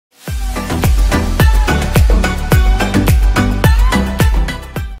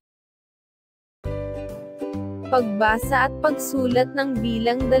Pagbasa at pagsulat ng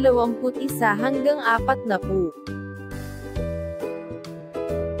bilang 21 hanggang 40.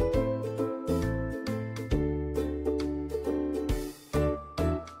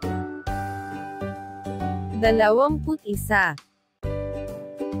 Dalawamput isa.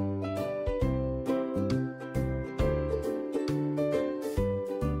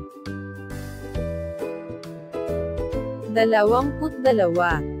 Dalawamput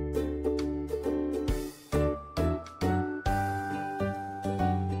dalawa.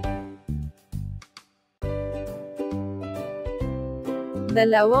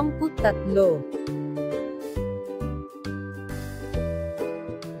 Dalawamput tatlo.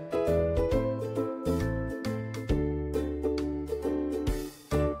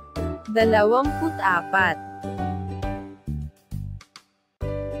 Dalawamput apat.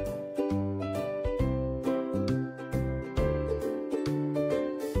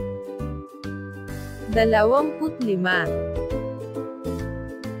 Dalawamput lima.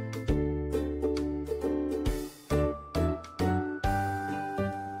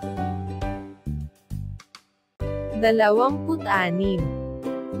 Dalawamput anim.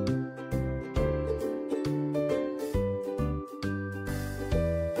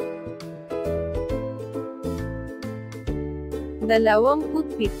 Dalawamput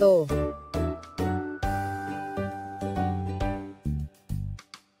pito.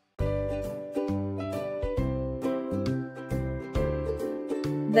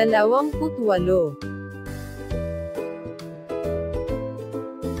 Dalawamput walo.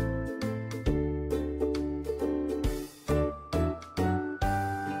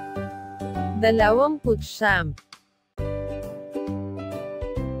 Dalawamput siyam.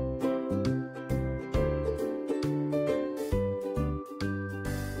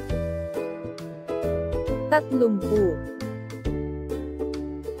 Tatlumpu.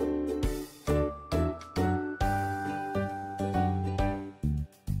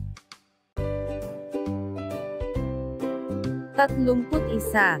 Tatlumput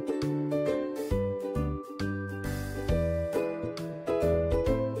isa.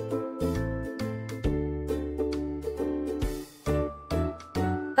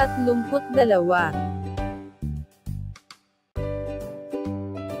 Tatlumput dalawa.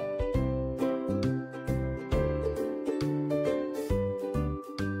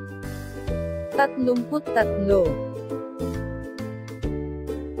 Tatlumput tatlo.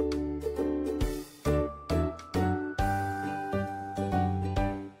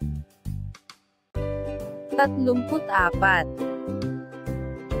 Tatlumput apat.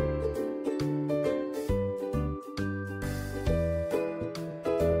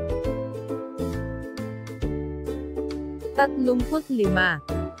 Tatlumput lima.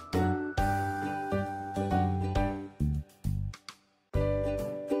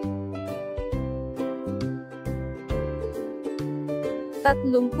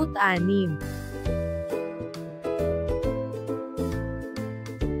 Tatlumput anim.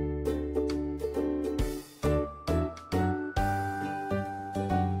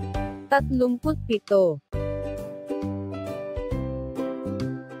 Tatlumput pito.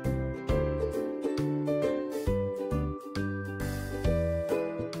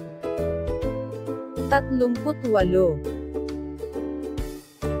 Tatlumput walo.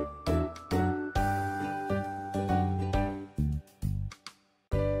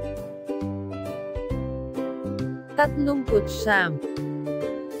 Tatlumput siyam.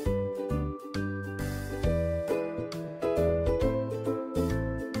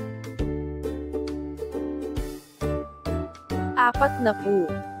 Apat na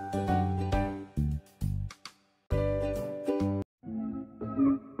po.